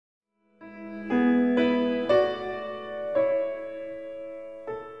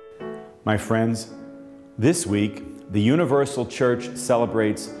My friends, this week, the Universal Church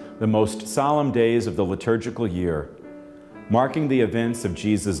celebrates the most solemn days of the liturgical year, marking the events of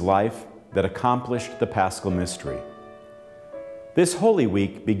Jesus' life that accomplished the Paschal mystery. This Holy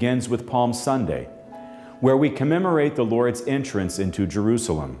Week begins with Palm Sunday, where we commemorate the Lord's entrance into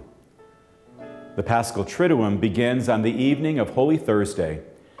Jerusalem. The Paschal Triduum begins on the evening of Holy Thursday,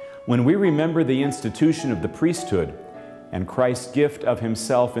 when we remember the institution of the priesthood and Christ's gift of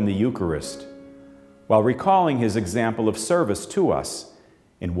himself in the Eucharist, while recalling his example of service to us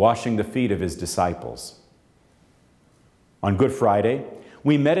in washing the feet of his disciples. On Good Friday,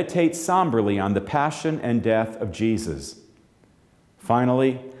 we meditate somberly on the passion and death of Jesus.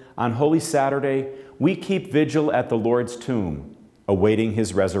 Finally, on Holy Saturday, we keep vigil at the Lord's tomb, awaiting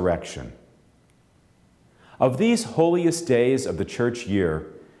his resurrection. Of these holiest days of the church year,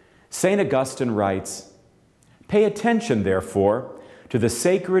 St. Augustine writes, "Pay attention, therefore, to the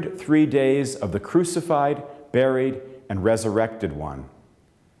sacred 3 days of the crucified, buried, and resurrected one.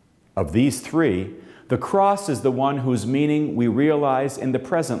 Of these 3, the cross is the one whose meaning we realize in the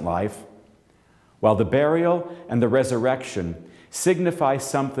present life, while the burial and the resurrection signify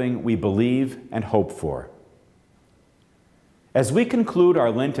something we believe and hope for." As we conclude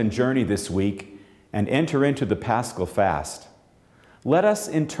our Lenten journey this week and enter into the Paschal fast, let us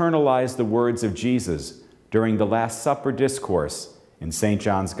internalize the words of Jesus during the Last Supper discourse in St.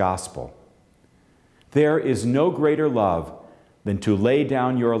 John's Gospel. "There is no greater love than to lay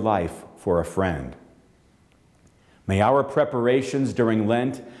down your life for a friend." May our preparations during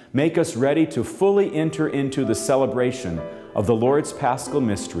Lent make us ready to fully enter into the celebration of the Lord's Paschal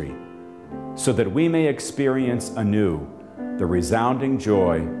mystery, so that we may experience anew the resounding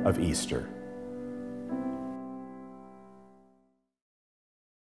joy of Easter.